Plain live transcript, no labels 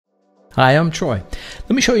Hi, I'm Troy. Let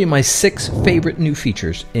me show you my 6 favorite new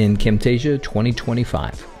features in Camtasia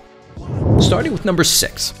 2025. Starting with number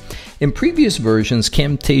 6. In previous versions,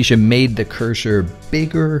 Camtasia made the cursor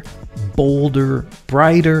bigger, bolder,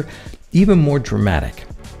 brighter, even more dramatic.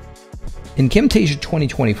 In Camtasia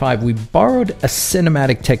 2025, we borrowed a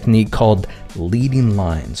cinematic technique called leading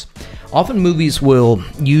lines. Often movies will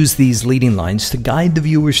use these leading lines to guide the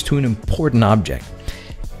viewers to an important object.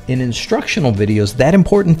 In instructional videos, that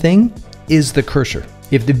important thing is the cursor.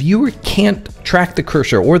 If the viewer can't track the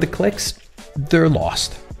cursor or the clicks, they're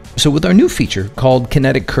lost. So with our new feature called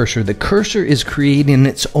Kinetic Cursor, the cursor is creating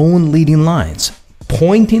its own leading lines,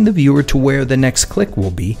 pointing the viewer to where the next click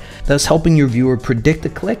will be, thus helping your viewer predict the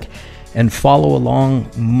click and follow along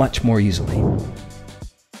much more easily.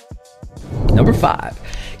 Number 5.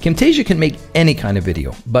 Camtasia can make any kind of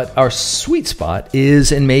video, but our sweet spot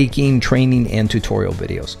is in making training and tutorial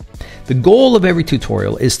videos. The goal of every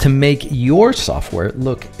tutorial is to make your software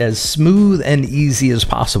look as smooth and easy as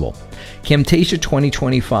possible. Camtasia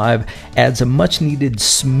 2025 adds a much needed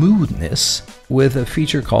smoothness with a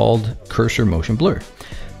feature called Cursor Motion Blur.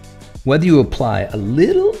 Whether you apply a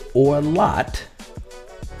little or a lot,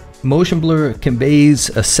 Motion Blur conveys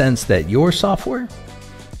a sense that your software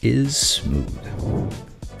is smooth.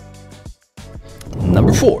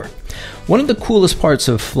 Number 4. One of the coolest parts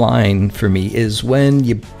of flying for me is when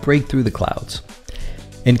you break through the clouds.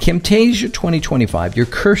 In Camtasia 2025, your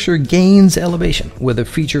cursor gains elevation with a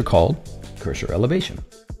feature called Cursor Elevation.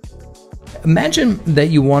 Imagine that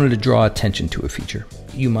you wanted to draw attention to a feature.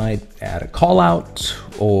 You might add a callout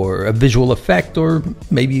or a visual effect or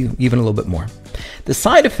maybe even a little bit more. The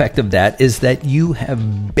side effect of that is that you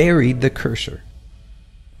have buried the cursor.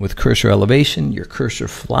 With Cursor Elevation, your cursor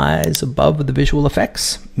flies above the visual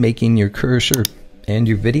effects, making your cursor and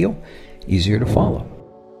your video easier to follow.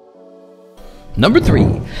 Number 3.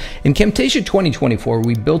 In Camtasia 2024,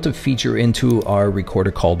 we built a feature into our recorder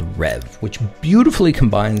called Rev, which beautifully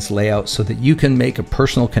combines layouts so that you can make a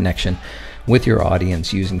personal connection with your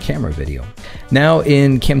audience using camera video. Now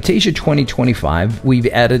in Camtasia 2025, we've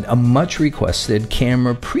added a much requested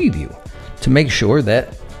camera preview to make sure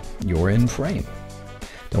that you're in frame.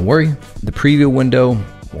 Don't worry, the preview window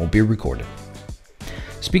won't be recorded.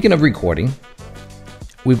 Speaking of recording,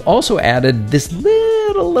 we've also added this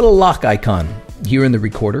little lock icon here in the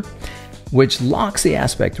recorder, which locks the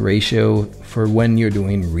aspect ratio for when you're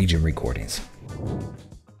doing region recordings.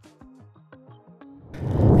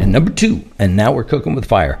 And number 2, and now we're cooking with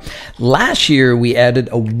fire. Last year, we added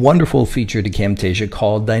a wonderful feature to Camtasia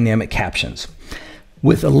called Dynamic Captions.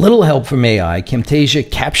 With a little help from AI, Camtasia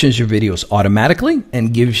captions your videos automatically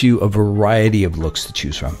and gives you a variety of looks to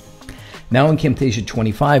choose from. Now in Camtasia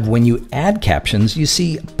 25, when you add captions, you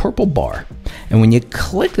see a purple bar. And when you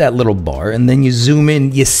click that little bar and then you zoom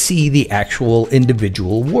in, you see the actual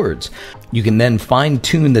individual words. You can then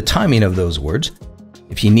fine-tune the timing of those words.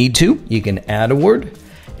 If you need to, you can add a word.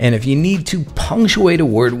 And if you need to punctuate a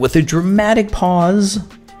word with a dramatic pause,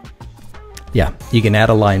 yeah, you can add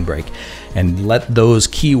a line break and let those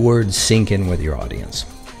keywords sink in with your audience.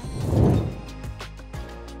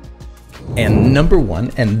 And number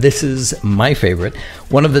 1, and this is my favorite,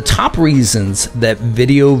 one of the top reasons that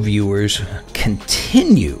video viewers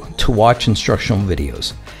continue to watch instructional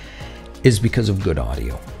videos is because of good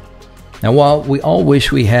audio. Now, while we all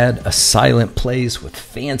wish we had a silent place with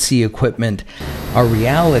fancy equipment, our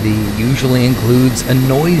reality usually includes a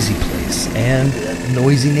noisy place and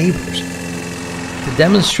noisy neighbors. To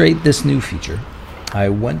demonstrate this new feature, I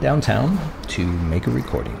went downtown to make a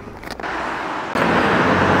recording.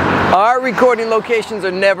 Our recording locations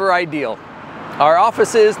are never ideal. Our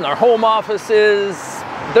offices and our home offices,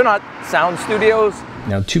 they're not sound studios.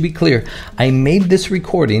 Now, to be clear, I made this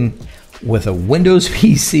recording with a Windows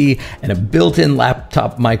PC and a built-in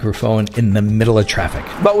laptop microphone in the middle of traffic.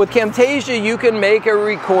 But with Camtasia, you can make a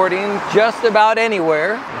recording just about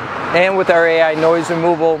anywhere. And with our AI noise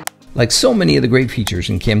removal, like so many of the great features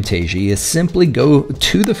in Camtasia, you simply go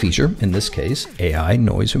to the feature, in this case, AI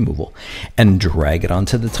noise removal, and drag it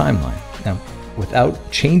onto the timeline. Now, without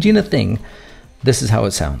changing a thing, this is how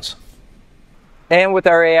it sounds. And with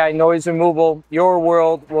our AI noise removal, your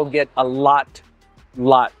world will get a lot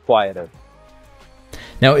quieter.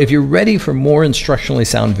 Now, if you're ready for more instructionally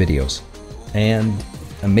sound videos and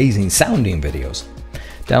amazing sounding videos,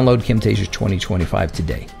 download Camtasia 2025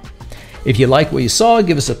 today. If you like what you saw,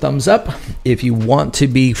 give us a thumbs up. If you want to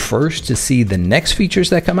be first to see the next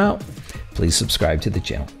features that come out, please subscribe to the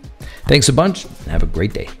channel. Thanks a bunch and have a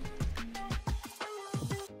great day.